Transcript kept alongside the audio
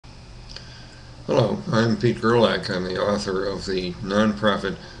Hello, I'm Pete Gerlach. I'm the author of the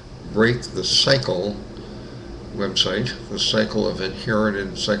nonprofit Break the Cycle website, The Cycle of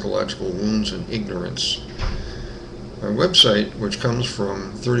Inherited Psychological Wounds and Ignorance. My website, which comes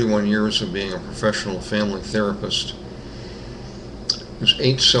from 31 years of being a professional family therapist, is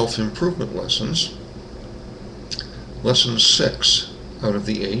 8 self-improvement lessons. Lesson 6 out of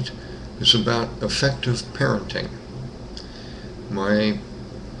the 8 is about effective parenting. My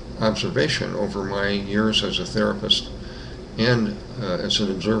observation over my years as a therapist and as an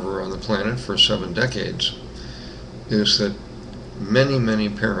observer on the planet for 7 decades is that many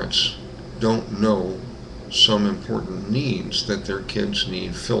parents don't know some important needs that their kids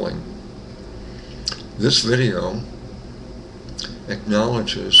need filling. This video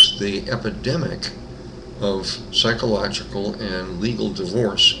acknowledges the epidemic of psychological and legal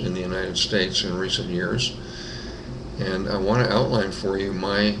divorce in the United States in recent years, and I want to outline for you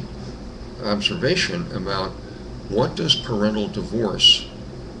my observation about what does parental divorce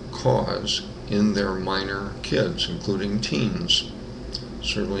cause in their minor kids, including teens,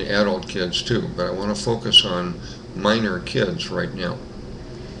 certainly adult kids too, but I want to focus on minor kids right now.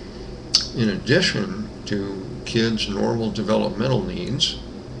 In addition to kids' normal developmental needs,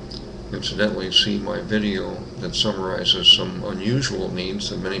 incidentally see my video that summarizes some unusual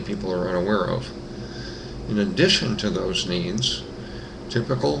needs that many people are unaware of. In addition to those needs,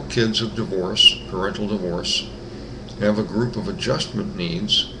 typical kids of divorce, parental divorce, have a group of adjustment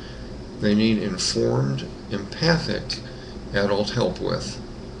needs they need informed, empathic adult help with.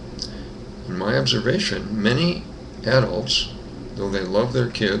 In my observation, many adults, though they love their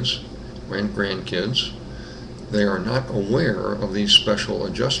kids and grandkids, they are not aware of these special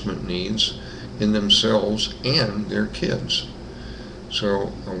adjustment needs in themselves and their kids.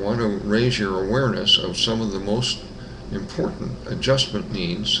 So I want to raise your awareness of some of the most important adjustment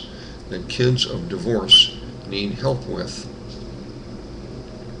needs that kids of divorce need help with.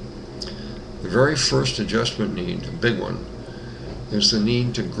 The very first adjustment need, a big one, is the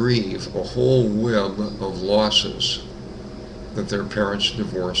need to grieve a whole web of losses that their parents'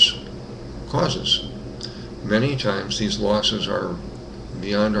 divorce causes. Many times these losses are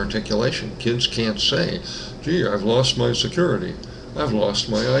beyond articulation. Kids can't say, gee, I've lost my security. I've lost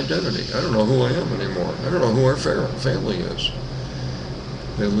my identity. I don't know who I am anymore. I don't know who our family is.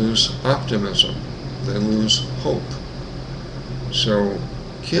 They lose optimism. They lose hope. So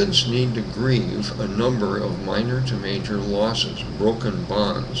kids need to grieve a number of minor to major losses, broken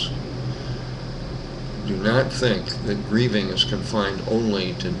bonds. Do not think that grieving is confined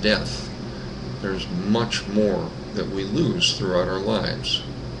only to death. There's much more that we lose throughout our lives.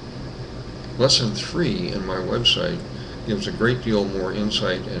 Lesson 3 in my website gives a great deal more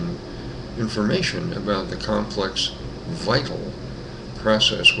insight and information about the complex, vital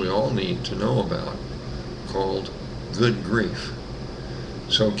process we all need to know about called good grief.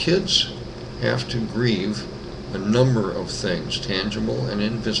 So kids have to grieve a number of things, tangible and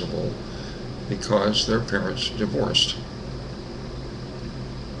invisible, because their parents divorced.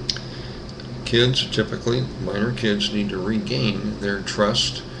 Kids, typically minor kids, need to regain their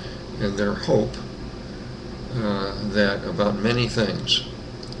trust and their hope that about many things.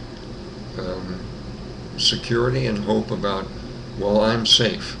 Security and hope about, well, I'm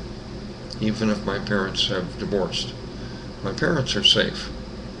safe, even if my parents have divorced. My parents are safe.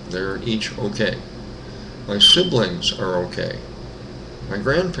 They're each okay. My siblings are okay. My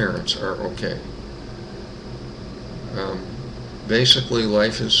grandparents are okay. Basically,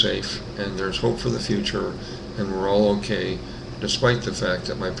 life is safe, and there's hope for the future, and we're all okay, despite the fact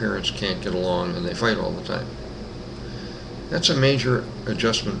that my parents can't get along and they fight all the time. That's a major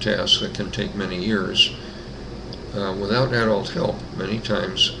adjustment task that can take many years. Without adult help, many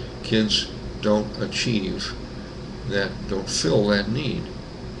times kids don't achieve that, don't fill that need.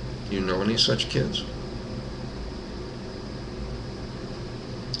 Do you know any such kids?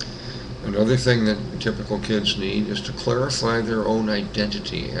 Another thing that typical kids need is to clarify their own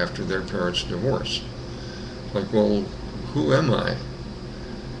identity after their parents' divorce. Like, well, who am I?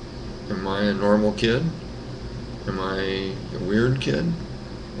 Am I a normal kid? Am I a weird kid?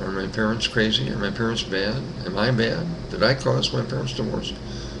 Are my parents crazy? Are my parents bad? Am I bad? Did I cause my parents' divorce?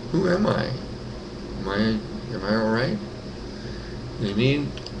 Who am I? Am I all right? They need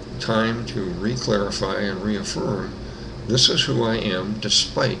time to re-clarify and reaffirm, this is who I am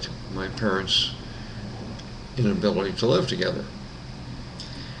despite my parents' inability to live together.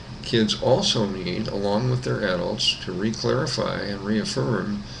 Kids also need, along with their adults, to re-clarify and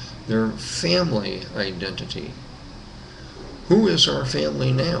reaffirm their family identity. Who is our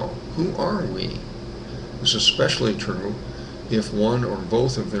family now? Who are we? This is especially true if one or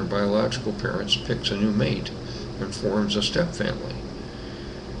both of their biological parents picks a new mate and forms a step-family.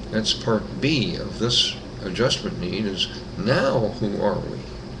 That's part B of this adjustment need, is now who are we?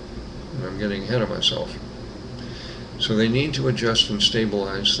 And I'm getting ahead of myself. So they need to adjust and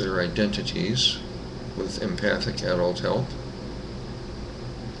stabilize their identities with empathic adult help.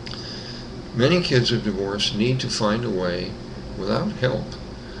 Many kids of divorce need to find a way, without help,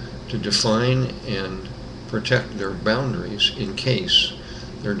 to define and protect their boundaries in case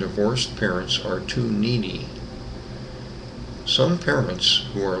their divorced parents are too needy. Some parents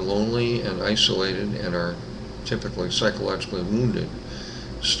who are lonely and isolated and are typically psychologically wounded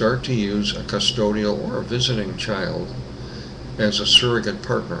start to use a custodial or a visiting child as a surrogate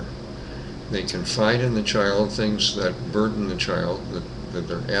partner. They confide in the child things that burden the child, that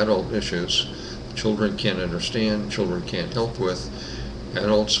they're adult issues children can't understand, children can't help with.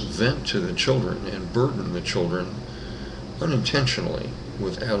 Adults vent to the children and burden the children unintentionally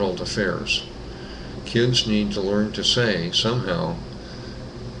with adult affairs. Kids need to learn to say somehow,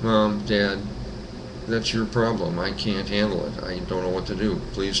 "Mom, Dad, that's your problem. I can't handle it. I don't know what to do.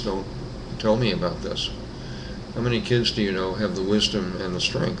 Please don't tell me about this." How many kids do you know have the wisdom and the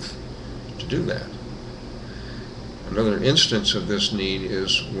strength to do that? Another instance of this need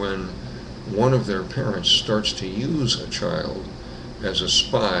is when one of their parents starts to use a child as a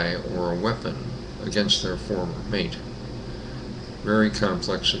spy or a weapon against their former mate. Very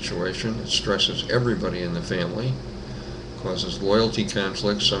complex situation. It stresses everybody in the family, causes loyalty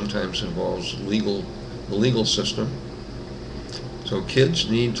conflicts, sometimes involves the legal system. So kids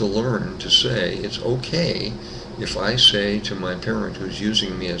need to learn to say, it's okay if I say to my parent who's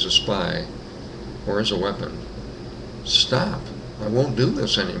using me as a spy or as a weapon, stop, I won't do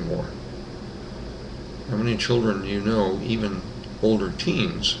this anymore. How many children do you know, even older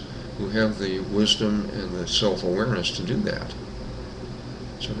teens, who have the wisdom and the self-awareness to do that?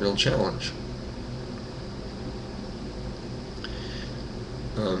 It's a real challenge.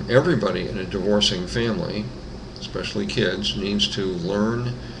 Everybody in a divorcing family, especially kids, needs to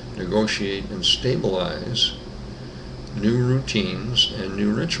learn, negotiate, and stabilize new routines and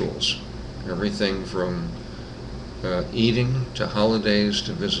new rituals. Everything from eating to holidays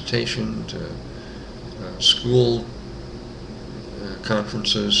to visitation to school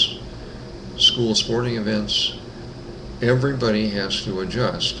conferences, school sporting events. Everybody has to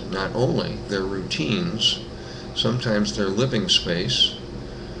adjust not only their routines, sometimes their living space.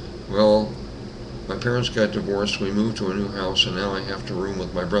 Well, my parents got divorced, we moved to a new house, and now I have to room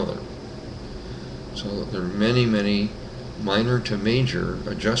with my brother. So there are many, many minor to major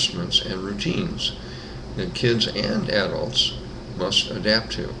adjustments and routines that kids and adults must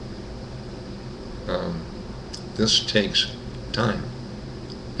adapt to. This takes time,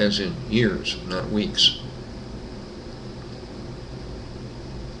 as in years, not weeks.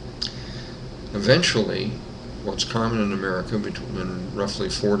 Eventually, what's common in America, between roughly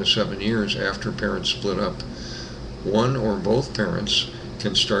 4 to 7 years after parents split up, one or both parents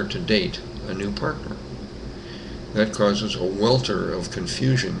can start to date a new partner. That causes a welter of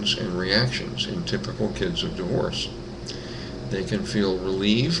confusions and reactions in typical kids of divorce. They can feel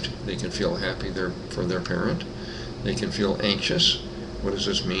relieved, they can feel happy for their parent, they can feel anxious. What does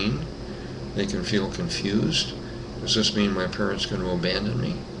this mean? They can feel confused. Does this mean my parent's going to abandon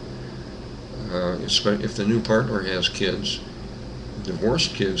me? If the new partner has kids,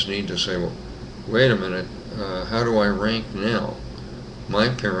 divorced kids need to say, well, wait a minute, how do I rank now? My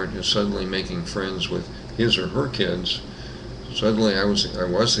parent is suddenly making friends with his or her kids. Suddenly I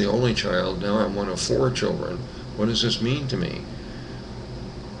was the only child, now I'm one of 4 children. What does this mean to me?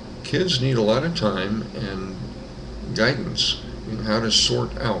 Kids need a lot of time and guidance in how to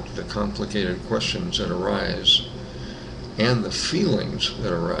sort out the complicated questions that arise and the feelings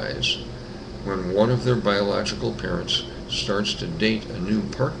that arise when one of their biological parents starts to date a new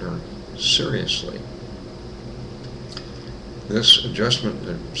partner seriously. This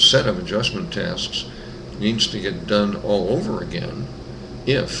set of adjustment tasks needs to get done all over again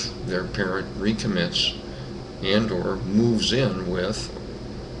if their parent recommits and or moves in with,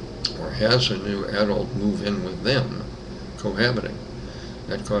 or has a new adult move in with them, cohabiting.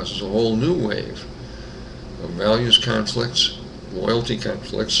 That causes a whole new wave of values conflicts, loyalty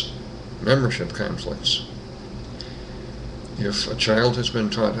conflicts, membership conflicts. If a child has been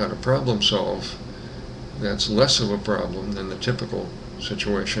taught how to problem solve, that's less of a problem than the typical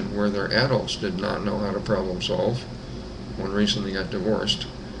situation where their adults did not know how to problem solve. One reason they got divorced.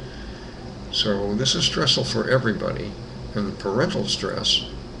 So this is stressful for everybody, and the parental stress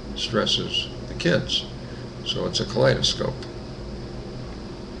stresses the kids. So it's a kaleidoscope.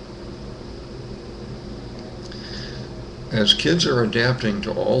 As kids are adapting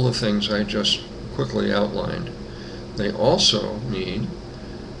to all the things I just quickly outlined, they also need,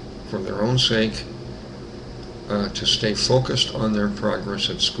 for their own sake, to stay focused on their progress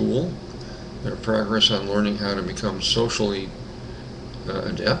at school, their progress on learning how to become socially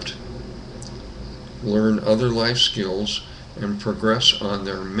adept, learn other life skills, and progress on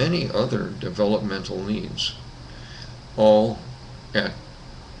their many other developmental needs, all at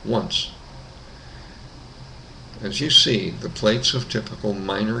once. As you see, the plates of typical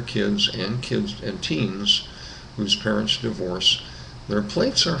minor kids and teens whose parents divorce, their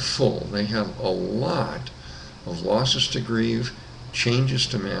plates are full. They have a lot of losses to grieve, changes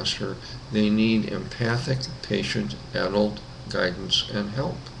to master. They need empathic, patient, adult guidance and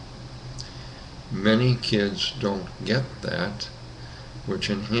help. Many kids don't get that, which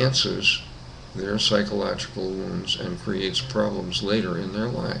enhances their psychological wounds and creates problems later in their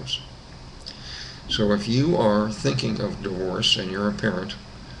lives. So if you are thinking of divorce and you're a parent,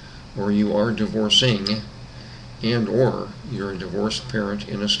 or you are divorcing, and or you're a divorced parent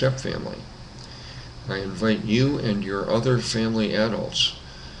in a step-family, I invite you and your other family adults,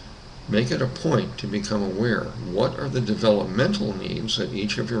 make it a point to become aware what are the developmental needs that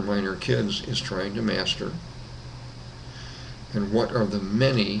each of your minor kids is trying to master, and what are the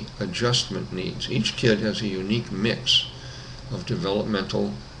many adjustment needs. Each kid has a unique mix of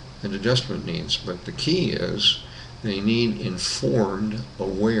developmental and adjustment needs, but the key is they need informed,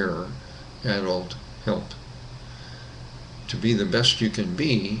 aware adult help. To be the best you can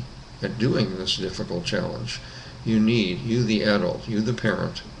be at doing this difficult challenge, you the adult, you the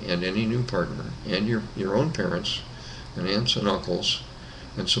parent, and any new partner, and your own parents and aunts and uncles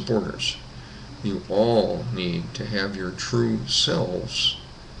and supporters, you all need to have your true selves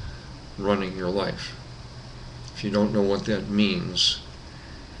running your life. If you don't know what that means,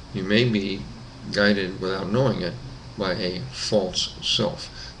 you may be guided without knowing it by a false self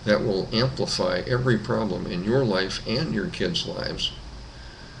that will amplify every problem in your life and your kids' lives.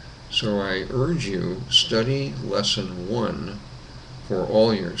 So I urge you, study lesson 1 for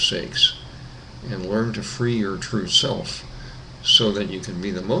all your sakes and learn to free your true self so that you can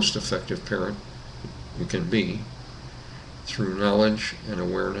be the most effective parent you can be through knowledge and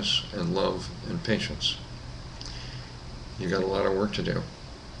awareness and love and patience. You got a lot of work to do.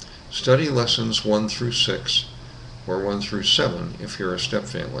 Study lessons 1 through 6 or 1 through 7 if you're a step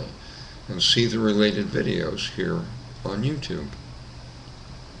family, and see the related videos here on YouTube.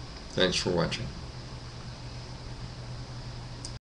 Thanks for watching.